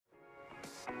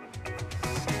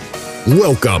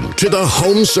Welcome to the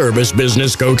Home Service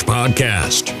Business Coach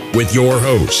Podcast with your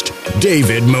host,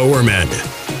 David Mowerman.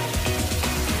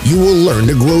 You will learn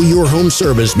to grow your home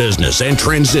service business and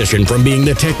transition from being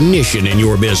the technician in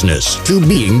your business to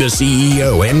being the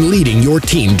CEO and leading your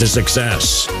team to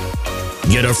success.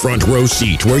 Get a front row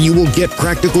seat where you will get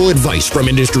practical advice from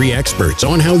industry experts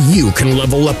on how you can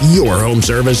level up your home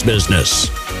service business.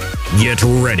 Get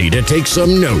ready to take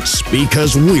some notes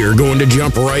because we're going to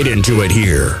jump right into it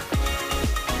here.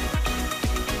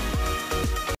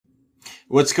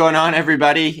 What's going on,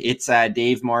 everybody? It's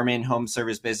Dave Mowerman, Home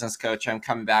Service Business Coach. I'm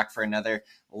coming back for another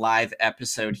live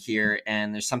episode here,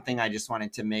 and there's something I just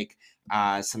wanted to make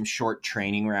some short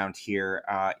training around here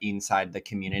inside the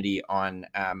community on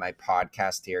my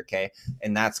podcast here, okay?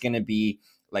 And that's going to be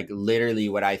like literally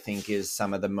what I think is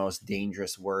some of the most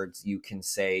dangerous words you can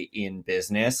say in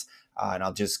business. And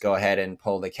I'll just go ahead and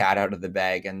pull the cat out of the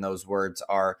bag. And those words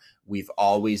are, we've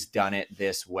always done it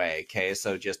this way. Okay.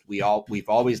 So just, we've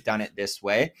always done it this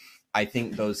way. I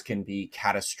think those can be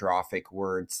catastrophic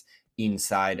words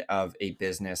inside of a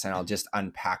business. And I'll just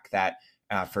unpack that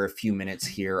for a few minutes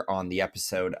here on the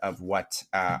episode of what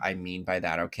I mean by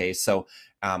that. Okay. So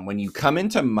when you come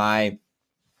into my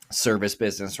service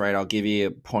business, right? I'll give you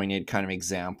a pointed kind of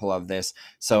example of this.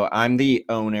 So I'm the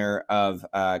owner of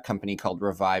a company called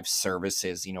Revive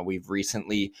Services. You know, we've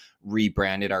recently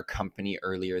rebranded our company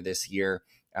earlier this year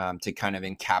to kind of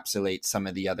encapsulate some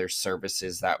of the other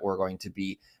services that we're going to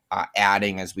be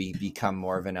adding as we become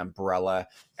more of an umbrella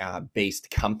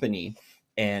based company.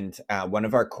 And one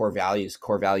of our core values,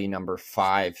 core value number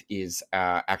 5, is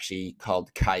actually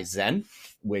called Kaizen,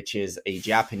 which is a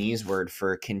Japanese word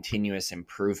for continuous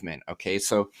improvement. Okay,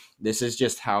 so this is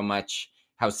just how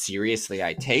seriously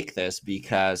I take this,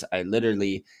 because I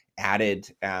literally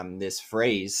added this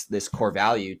phrase, this core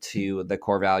value, to the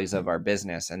core values of our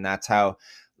business. And that's how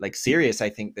serious I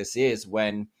think this is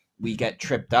when we get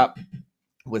tripped up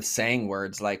with saying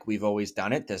words like, we've always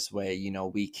done it this way. You know,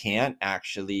 we can't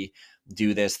actually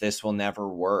do this will never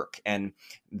work. And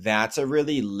that's a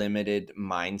really limited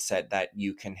mindset that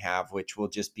you can have, which will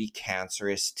just be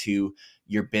cancerous to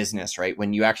your business, right?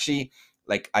 When you actually,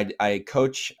 I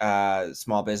coach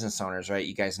small business owners, right?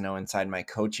 You guys know, inside my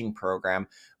coaching program,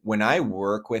 when I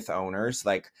work with owners,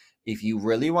 if you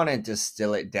really want to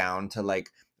distill it down to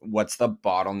what's the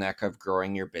bottleneck of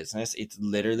growing your business, it's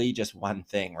literally just one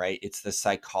thing, right? It's the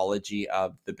psychology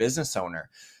of the business owner.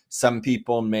 Some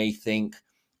people may think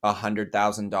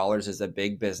 $100,000 is a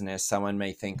big business. Someone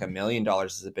may think $1 million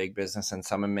is a big business, and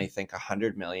someone may think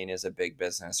 100 million is a big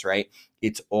business, right?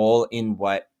 It's all in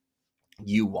what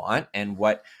you want and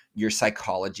what your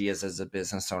psychology is as a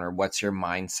business owner. What's your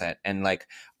mindset? And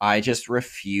I just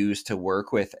refuse to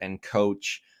work with and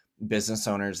coach business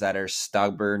owners that are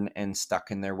stubborn and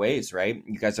stuck in their ways, right?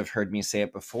 You guys have heard me say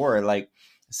it before,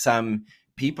 some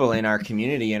people in our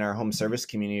community, in our home service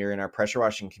community, or in our pressure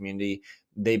washing community,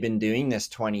 they've been doing this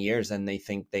 20 years and they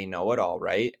think they know it all,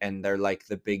 right? And they're like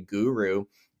the big guru,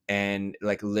 and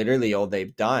literally all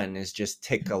they've done is just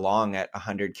tick along at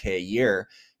 100K a year,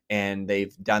 and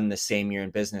they've done the same year in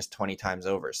business 20 times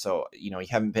over. So, you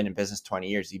haven't been in business 20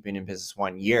 years, you've been in business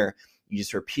 1 year, you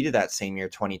just repeated that same year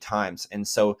 20 times. And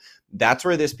so that's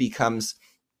where this becomes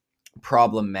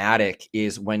problematic,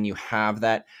 is when you have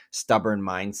that stubborn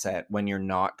mindset, when you're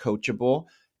not coachable.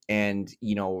 And,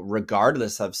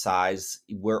 regardless of size,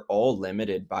 we're all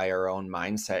limited by our own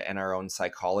mindset and our own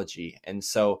psychology. And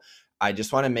so I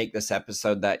just want to make this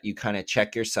episode that you kind of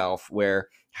check yourself,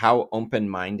 how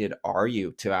open-minded are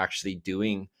you to actually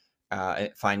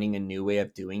finding a new way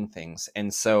of doing things.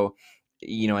 And so,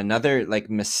 another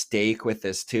mistake with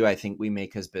this too, I think we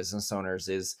make as business owners,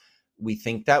 is we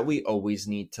think that we always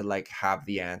need to have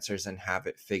the answers and have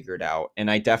it figured out. And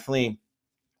I definitely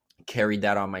carried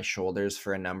that on my shoulders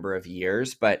for a number of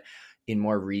years, but in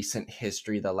more recent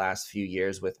history, the last few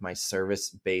years with my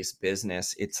service-based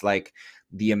business, it's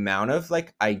the amount of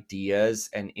ideas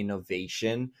and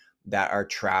innovation that are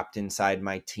trapped inside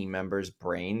my team members'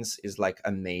 brains is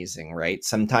amazing, right?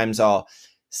 Sometimes I'll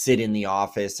sit in the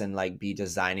office and be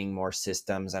designing more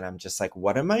systems, and I'm just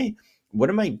what am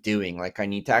I doing? I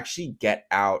need to actually get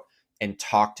out and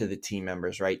talk to the team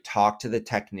members, right? Talk to the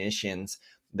technicians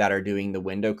that are doing the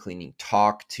window cleaning,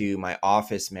 talk to my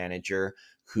office manager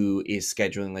who is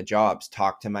scheduling the jobs,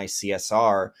 talk to my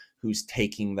CSR who's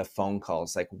taking the phone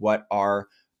calls. What are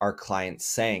our clients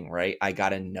saying, right? I got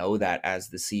to know that as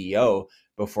the CEO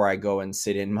before I go and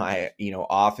sit in my,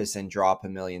 office and drop a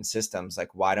million systems.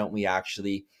 Why don't we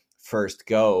actually first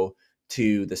go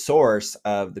to the source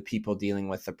of the people dealing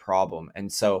with the problem?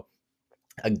 And so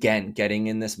again, getting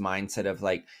in this mindset of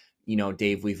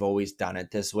Dave, we've always done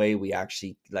it this way. We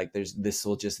actually this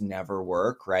will just never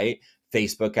work, right?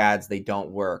 Facebook ads, they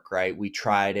don't work, right? We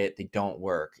tried it, they don't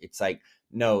work. It's like,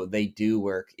 no, they do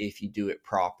work if you do it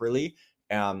properly.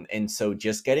 And so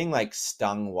just getting like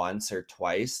stung once or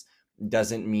twice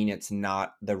doesn't mean it's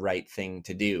not the right thing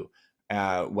to do.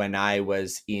 When I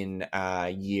was in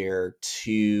year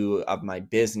 2 of my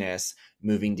business,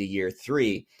 moving to year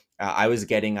 3, I was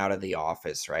getting out of the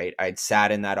office, right? I'd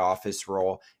sat in that office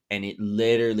role, and it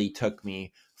literally took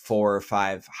me 4 or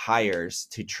 5 hires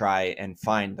to try and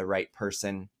find the right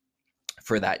person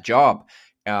for that job.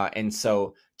 And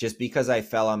so just because I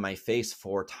fell on my face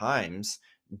 4 times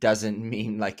doesn't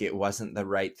mean like it wasn't the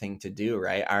right thing to do,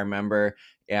 right? I remember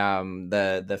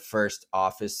the first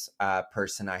office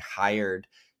person I hired,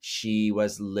 she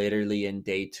was literally in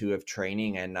day 2 of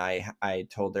training, and I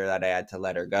told her that I had to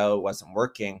let her go. It wasn't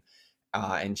working.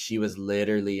 And she was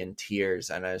literally in tears,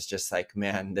 and I was just like,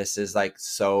 man, this is like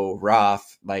so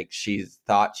rough. Like, she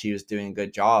thought she was doing a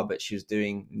good job, but she was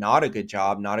doing not a good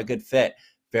job, not a good fit.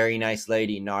 Very nice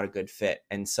lady, not a good fit.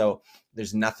 And so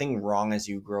there's nothing wrong as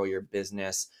you grow your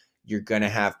business. You're going to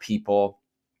have people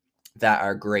that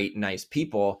are great, nice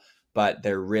people, but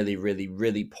they're really, really,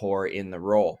 really poor in the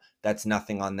role. That's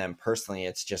nothing on them personally.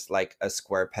 It's just like a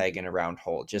square peg in a round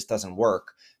hole. It just doesn't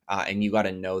work. And you got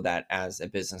to know that as a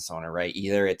business owner, right?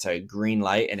 Either it's a green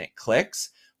light and it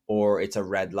clicks, or it's a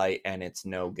red light and it's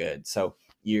no good. So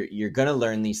you're going to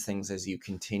learn these things as you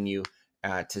continue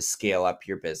to scale up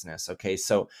your business. Okay.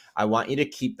 So I want you to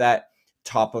keep that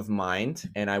top of mind.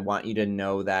 And I want you to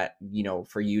know that,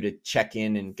 for you to check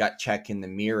in and gut check in the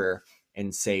mirror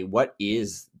and say, what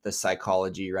is the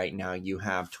psychology right now you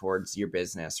have towards your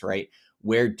business, right?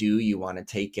 Where do you want to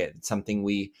take it? It's something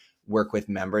we work with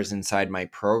members inside my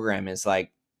program is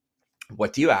like,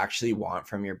 what do you actually want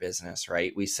from your business,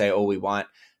 right? We say, oh, we want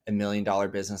 $1 million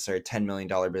business or a $10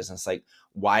 million business. Like,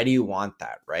 why do you want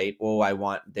that, right? Oh, I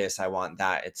want this, I want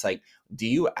that. It's like, do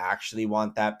you actually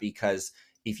want that? Because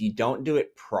if you don't do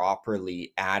it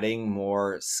properly, adding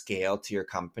more scale to your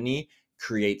company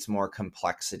creates more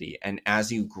complexity. And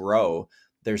as you grow,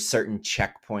 there's certain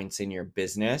checkpoints in your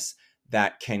business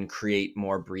that can create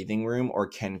more breathing room or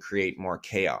can create more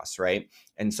chaos, right?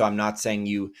 And so I'm not saying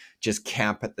you just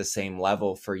camp at the same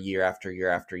level for year after year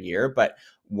after year, but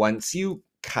once you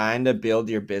kind of build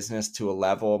your business to a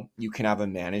level, you can have a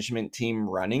management team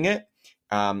running it,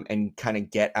 and kind of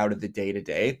get out of the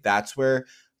day-to-day. That's where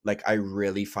like I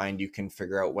really find you can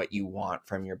figure out what you want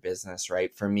from your business,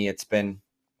 right? For me, it's been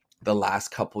the last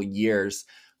couple years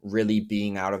really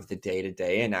being out of the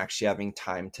day-to-day and actually having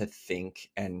time to think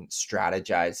and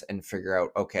strategize and figure out,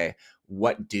 okay,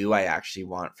 what do I actually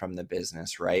want from the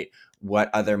business, right? What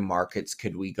other markets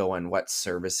could we go in? What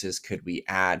services could we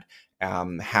add?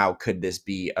 How could this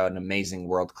be an amazing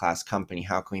world-class company?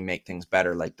 How can we make things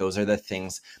better? Like, those are the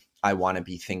things I want to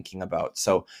be thinking about.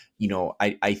 So,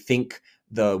 I think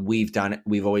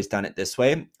we've always done it this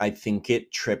way. I think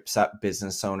it trips up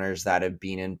business owners that have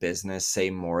been in business, say,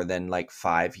 more than like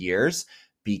 5 years,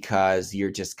 because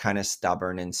you're just kind of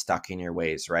stubborn and stuck in your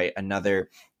ways, right? Another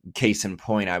case in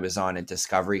point, I was on a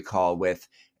discovery call with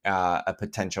a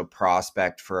potential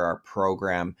prospect for our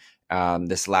program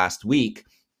this last week.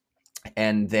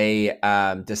 And they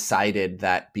decided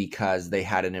that because they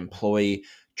had an employee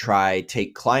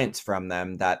take clients from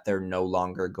them, that they're no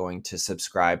longer going to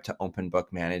subscribe to Open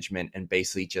Book Management and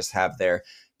basically just have their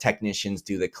technicians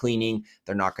do the cleaning.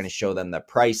 They're not going to show them the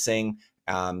pricing.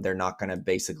 They're not going to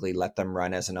basically let them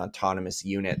run as an autonomous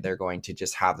unit. They're going to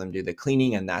just have them do the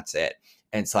cleaning, and that's it.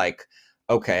 And it's like,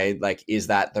 okay, like, is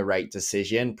that the right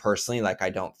decision? Personally, like,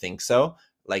 I don't think so.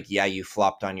 Like, yeah, you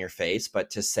flopped on your face,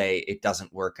 but to say it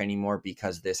doesn't work anymore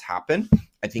because this happened,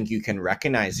 I think you can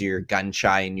recognize you're gun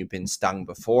shy and you've been stung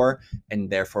before, and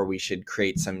therefore we should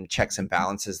create some checks and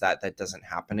balances that doesn't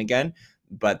happen again.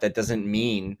 But that doesn't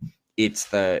mean it's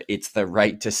the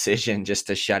right decision just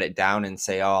to shut it down and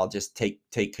say, oh, I'll just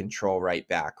take control right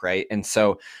back, right? And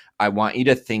so I want you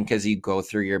to think as you go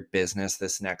through your business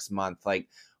this next month, like,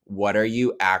 what are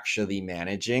you actually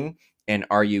managing, and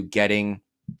are you getting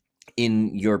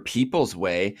in your people's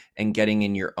way and getting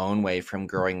in your own way from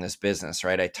growing this business,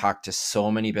 right? I talk to so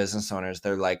many business owners.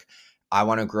 They're like, I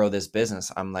want to grow this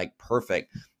business. I'm like,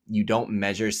 perfect. You don't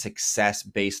measure success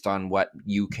based on what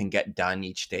you can get done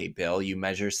each day, Bill. You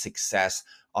measure success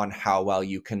on how well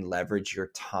you can leverage your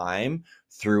time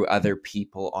through other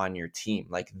people on your team.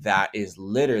 Like, that is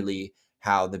literally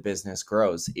how the business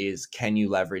grows, is can you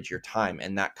leverage your time?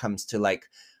 And that comes to like,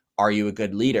 are you a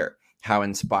good leader? How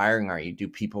inspiring are you? Do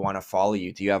people want to follow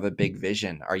you? Do you have a big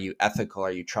vision? Are you ethical?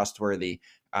 Are you trustworthy?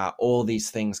 All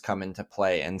these things come into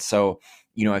play. And so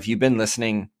if you've been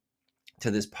listening to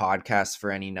this podcast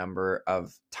for any number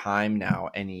of time now,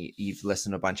 and you've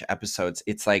listened to a bunch of episodes,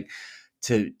 it's like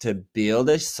to build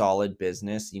a solid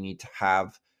business, you need to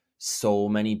have so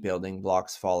many building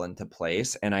blocks fall into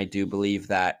place. And I do believe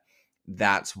that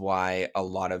that's why a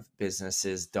lot of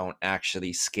businesses don't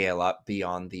actually scale up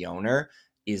beyond the owner,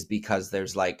 is because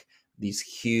there's like these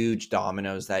huge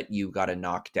dominoes that you got to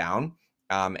knock down.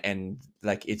 And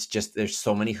like, it's just, there's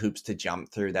so many hoops to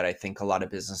jump through that I think a lot of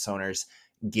business owners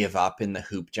give up in the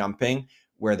hoop jumping,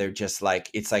 where they're just like,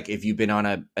 it's like, if you've been on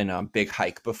a big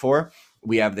hike before,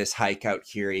 we have this hike out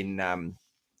here in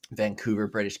Vancouver,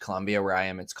 British Columbia, where I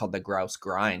am. It's called the Grouse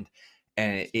Grind,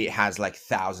 and it has like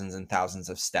thousands and thousands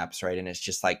of steps, right? And it's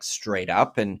just like straight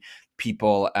up. And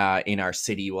people in our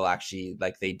city will actually,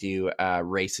 like, they do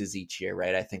races each year,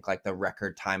 right? I think like the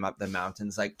record time up the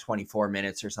mountain's like 24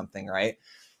 minutes or something, right?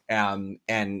 And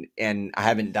I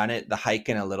haven't done the hike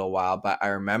in a little while, but I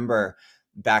remember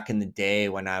back in the day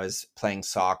when I was playing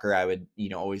soccer, I would,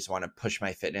 always want to push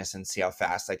my fitness and see how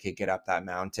fast I could get up that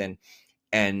mountain.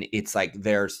 And it's like,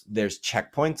 there's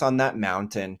checkpoints on that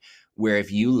mountain where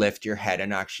if you lift your head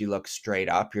and actually look straight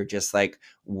up, you're just like,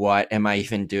 what am I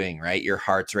even doing? Right? Your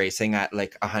heart's racing at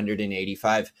like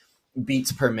 185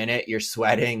 beats per minute. You're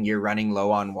sweating, you're running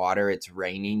low on water. It's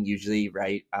raining usually,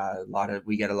 right?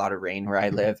 We get a lot of rain where I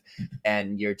live,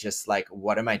 and you're just like,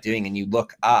 what am I doing? And you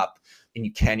look up and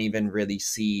you can't even really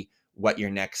see what your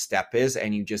next step is,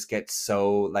 and you just get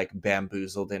so like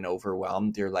bamboozled and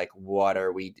overwhelmed. You're like, what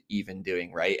are we even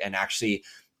doing, right? And actually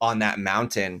on that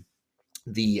mountain,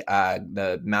 the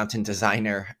mountain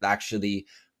designer actually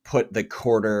put the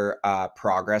quarter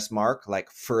progress mark like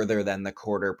further than the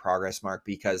quarter progress mark,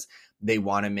 because they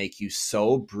want to make you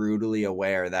so brutally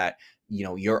aware that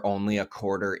you're only a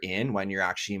quarter in when you're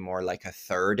actually more like a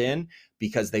third in,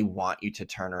 because they want you to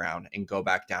turn around and go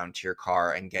back down to your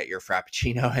car and get your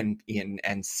frappuccino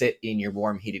and sit in your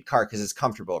warm heated car because it's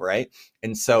comfortable, right?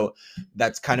 And so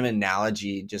that's kind of an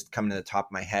analogy just coming to the top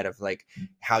of my head of like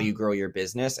how you grow your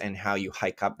business and how you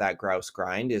hike up that Grouse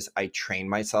Grind. Is I trained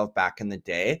myself back in the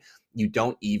day. You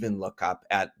don't even look up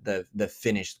at the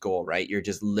finished goal, right? You're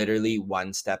just literally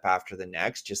one step after the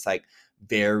next, just like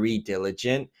very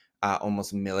diligent,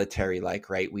 almost military like,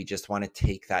 right? We just want to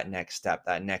take that next step,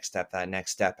 that next step, that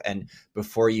next step. And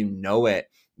before you know it,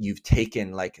 you've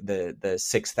taken like the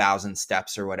 6,000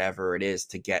 steps or whatever it is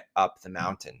to get up the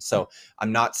mountain. So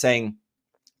I'm not saying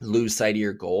lose sight of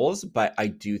your goals, but I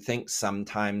do think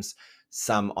sometimes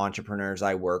some entrepreneurs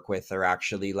I work with are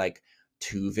actually like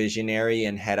too visionary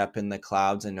and head up in the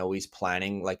clouds and always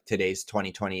planning, like today's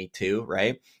 2022,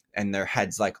 right? And their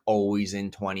head's like always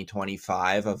in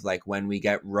 2025 of like when we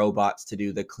get robots to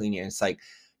do the cleaning. It's like,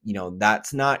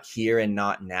 that's not here and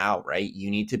not now, right? You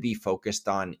need to be focused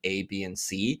on A, B, and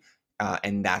C.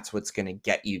 And that's what's going to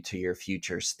get you to your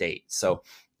future state. So,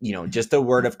 just a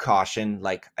word of caution.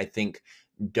 Like, I think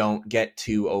don't get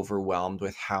too overwhelmed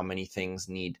with how many things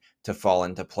need to fall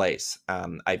into place.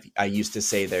 I used to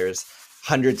say there's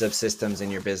hundreds of systems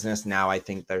in your business. Now I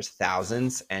think there's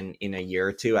thousands, and in a year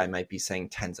or two, I might be saying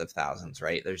tens of thousands,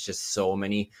 right? There's just so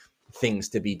many things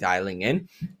to be dialing in.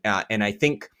 And I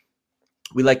think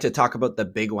we like to talk about the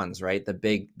big ones, right? The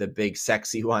big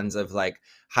sexy ones of like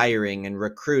hiring and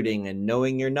recruiting and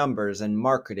knowing your numbers and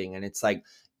marketing. And it's like,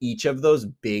 each of those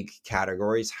big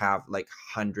categories have like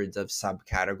hundreds of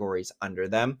subcategories under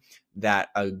them that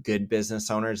a good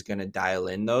business owner is going to dial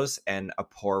in those, and a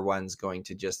poor one's going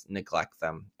to just neglect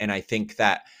them. And I think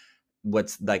that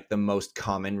what's like the most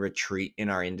common retreat in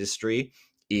our industry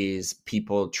is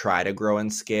people try to grow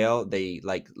and scale. They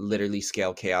like literally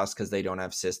scale chaos because they don't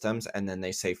have systems, and then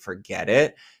they say, forget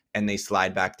it. And they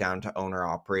slide back down to owner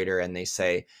operator, and they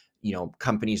say,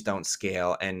 companies don't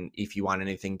scale, and if you want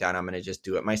anything done, I'm going to just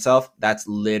do it myself. That's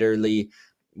literally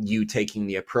you taking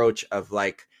the approach of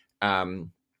like,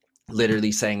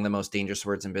 literally saying the most dangerous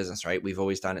words in business, right? We've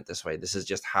always done it this way. This is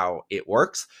just how it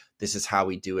works. This is how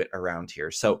we do it around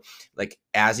here. So like,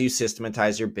 as you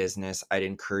systematize your business, I'd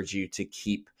encourage you to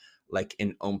keep like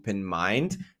an open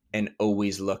mind and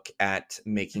always look at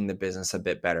making the business a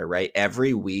bit better, right?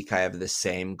 Every week I have the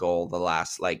same goal the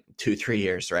last like 2-3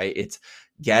 years, right? It's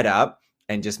get up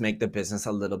and just make the business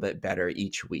a little bit better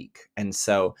each week. And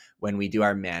so when we do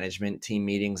our management team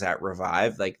meetings at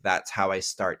Revive, like that's how I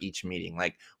start each meeting.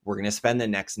 Like, we're going to spend the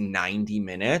next 90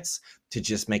 minutes to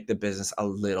just make the business a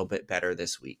little bit better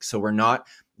this week. So we're not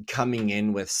coming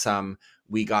in with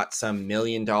we got some $1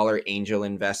 million angel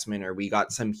investment, or we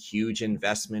got some huge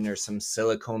investment, or some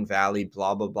Silicon Valley,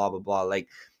 blah, blah, blah, blah, blah. Like,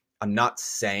 I'm not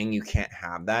saying you can't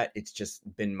have that. It's just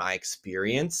been my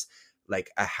experience. like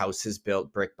a house is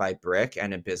built brick by brick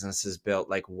and a business is built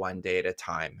like one day at a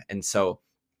time. And so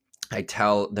I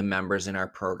tell the members in our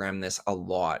program this a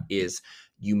lot, is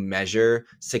you measure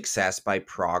success by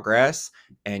progress,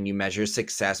 and you measure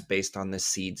success based on the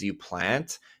seeds you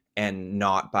plant and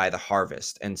not by the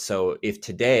harvest. And so if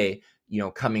today,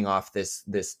 coming off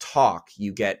this talk,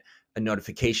 you get a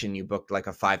notification you booked like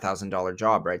a $5,000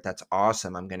 job, right? That's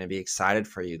awesome. I'm going to be excited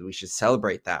for you. We should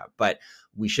celebrate that. But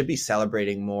we should be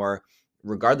celebrating more,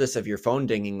 regardless of your phone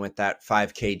dinging with that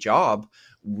 5K job.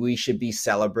 We should be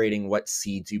celebrating what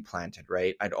seeds you planted,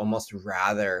 right? I'd almost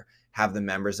rather have the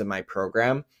members of my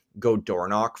program go door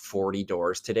knock 40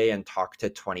 doors today and talk to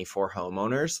 24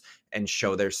 homeowners and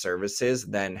show their services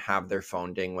than have their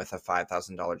phone ding with a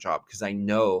 $5,000 job, because I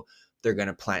know they're going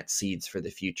to plant seeds for the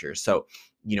future. So,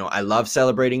 I love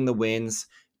celebrating the wins.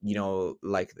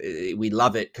 Like we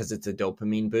love it because it's a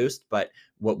dopamine boost, but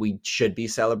what we should be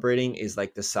celebrating is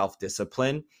like the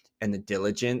self-discipline and the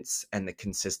diligence and the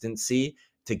consistency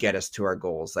to get us to our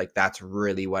goals. Like that's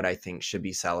really what I think should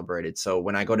be celebrated. So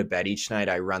when I go to bed each night,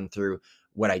 I run through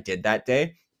what I did that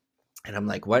day. And I'm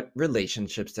like, what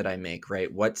relationships did I make,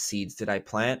 right? What seeds did I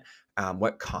plant?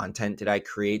 What content did I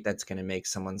create that's going to make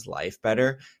someone's life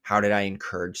better? How did I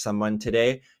encourage someone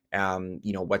today?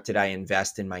 What did I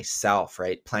invest in myself,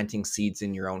 right? Planting seeds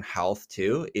in your own health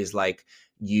too is like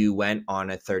you went on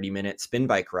a 30-minute spin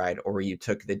bike ride, or you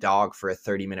took the dog for a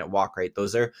 30-minute walk, right?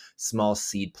 Those are small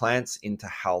seed plants into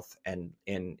health and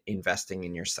in investing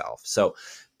in yourself. So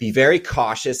be very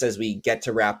cautious as we get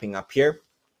to wrapping up here.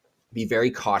 Be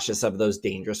very cautious of those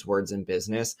dangerous words in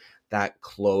business, that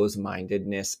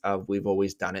close-mindedness of we've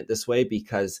always done it this way,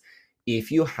 because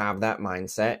if you have that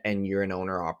mindset and you're an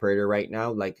owner operator right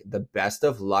now, like the best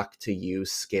of luck to you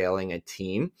scaling a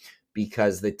team,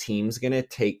 because the team's going to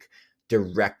take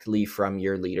directly from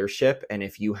your leadership. And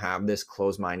if you have this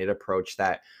closed-minded approach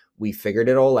that we figured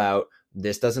it all out,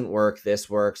 this doesn't work, this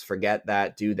works, forget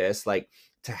that, do this, like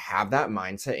to have that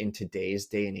mindset in today's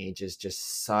day and age is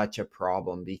just such a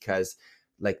problem, because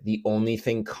like the only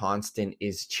thing constant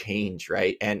is change,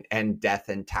 right? And death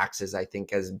and taxes, I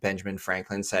think, as Benjamin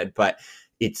Franklin said, but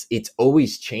it's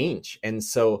always change. And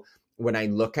so when I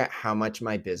look at how much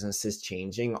my business is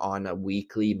changing on a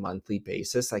weekly, monthly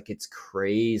basis, like it's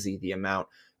crazy the amount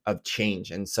of change.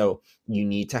 And so you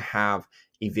need to have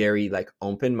a very like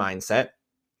open mindset.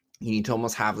 You need to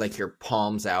almost have like your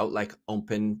palms out, like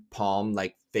open palm,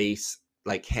 like face,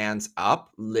 like hands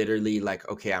up, literally like,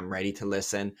 okay, I'm ready to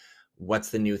listen.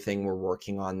 What's the new thing we're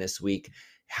working on this week?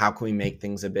 How can we make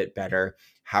things a bit better?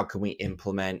 How can we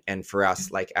implement? And for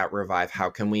us, like at Revive, how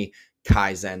can we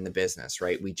Kaizen the business,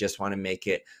 right? We just want to make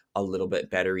it a little bit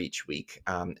better each week.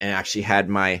 And actually had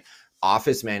my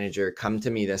office manager come to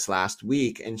me this last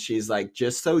week, and she's like,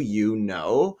 just so you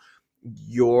know,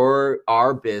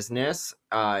 our business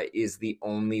is the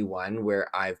only one where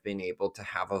I've been able to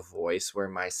have a voice where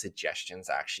my suggestions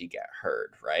actually get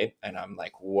heard, right? And I'm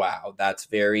like, wow, that's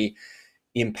very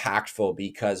impactful,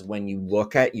 because when you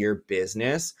look at your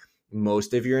business,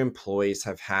 most of your employees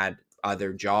have had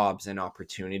other jobs and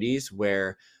opportunities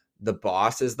where the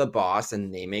boss is the boss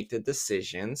and they make the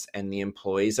decisions, and the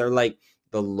employees are like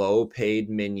the low paid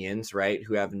minions, right?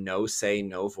 Who have no say,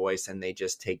 no voice, and they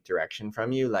just take direction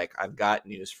from you. Like, I've got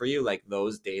news for you. Like,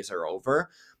 those days are over.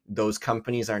 Those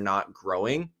companies are not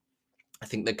growing. I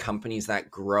think the companies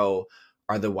that grow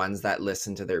are the ones that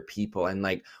listen to their people. And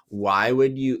like, why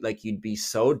would you, like, you'd be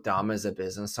so dumb as a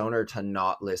business owner to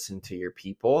not listen to your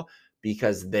people,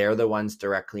 because they're the ones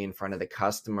directly in front of the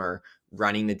customer,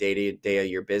 running the day-to-day of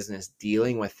your business,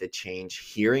 dealing with the change,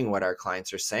 hearing what our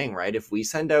clients are saying, right? If we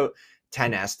send out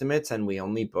 10 estimates and we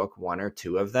only book 1 or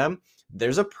 2 of them,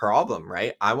 there's a problem,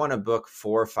 right? I want to book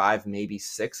 4 or 5, maybe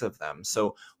 6 of them.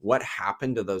 So what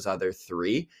happened to those other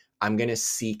 3? I'm going to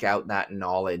seek out that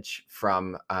knowledge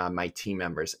from my team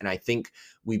members. And I think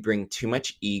we bring too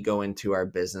much ego into our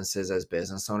businesses as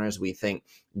business owners. We think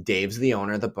Dave's the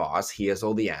owner, the boss, he has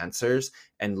all the answers,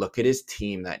 and look at his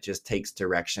team that just takes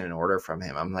direction and order from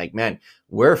him. I'm like, man,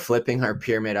 we're flipping our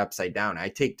pyramid upside down. I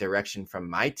take direction from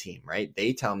my team, right?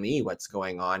 They tell me what's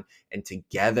going on, and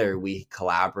together we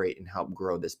collaborate and help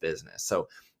grow this business. So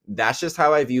that's just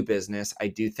how I view business. I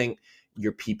do think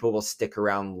your people will stick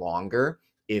around longer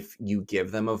if you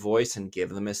give them a voice and give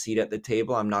them a seat at the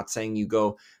table. I'm not saying you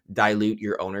go dilute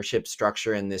your ownership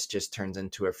structure and this just turns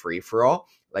into a free-for-all.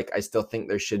 Like, I still think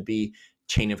there should be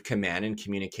chain of command and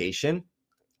communication,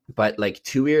 but like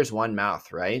 2 ears, 1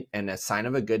 mouth, right? And a sign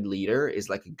of a good leader is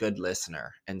like a good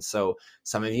listener. And so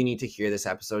some of you need to hear this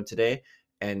episode today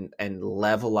and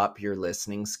level up your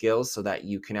listening skills so that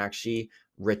you can actually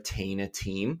retain a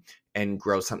team and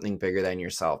grow something bigger than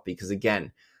yourself. Because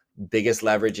again, biggest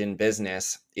leverage in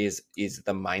business is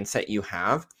the mindset you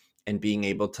have and being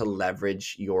able to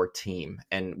leverage your team.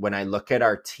 And when I look at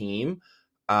our team,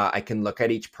 I can look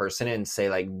at each person and say,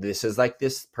 like, this is like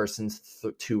this person's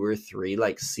 2 or 3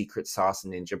 like secret sauce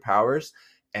ninja powers.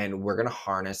 And we're going to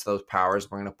harness those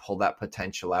powers. We're going to pull that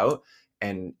potential out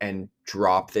and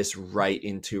drop this right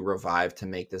into Revive to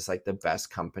make this like the best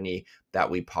company that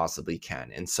we possibly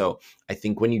can. And so I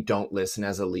think when you don't listen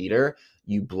as a leader,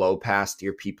 you blow past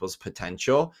your people's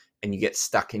potential and you get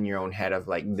stuck in your own head of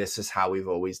like, this is how we've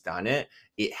always done it.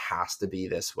 It has to be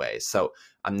this way. So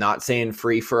I'm not saying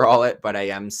free for all it, but I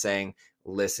am saying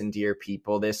listen to your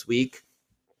people this week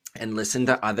and listen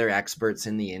to other experts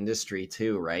in the industry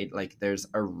too, right? Like there's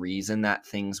a reason that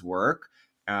things work.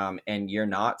 And you're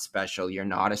not special. You're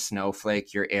not a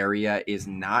snowflake. Your area is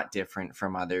not different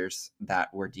from others that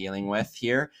we're dealing with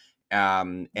here.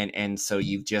 And so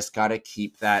you've just got to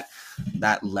keep that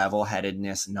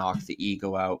level-headedness, knock the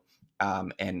ego out,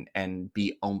 and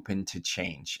be open to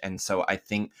change. And so I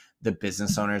think the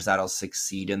business owners that'll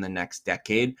succeed in the next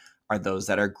decade are those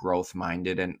that are growth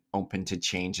minded and open to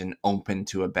change and open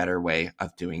to a better way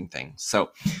of doing things.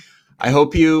 So I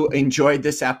hope you enjoyed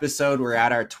this episode. We're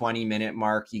at our 20-minute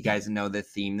mark. You guys know the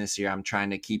theme this year. I'm trying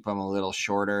to keep them a little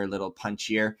shorter, a little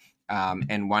punchier.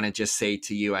 And want to just say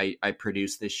to you, I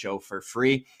produce this show for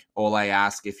free. All I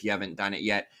ask, if you haven't done it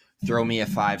yet, throw me a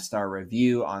 5-star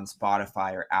review on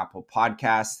Spotify or Apple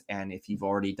Podcasts. And if you've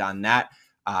already done that,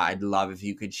 I'd love if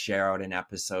you could share out an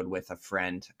episode with a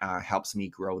friend. Helps me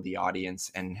grow the audience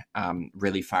and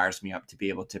really fires me up to be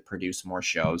able to produce more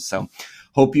shows. So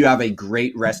hope you have a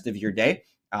great rest of your day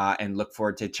and look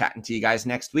forward to chatting to you guys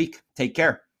next week. Take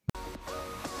care.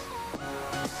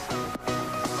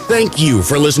 Thank you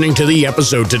for listening to the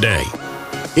episode today.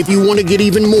 If you want to get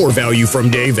even more value from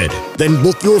David, then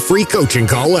book your free coaching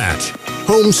call at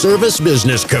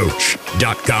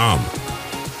homeservicebusinesscoach.com.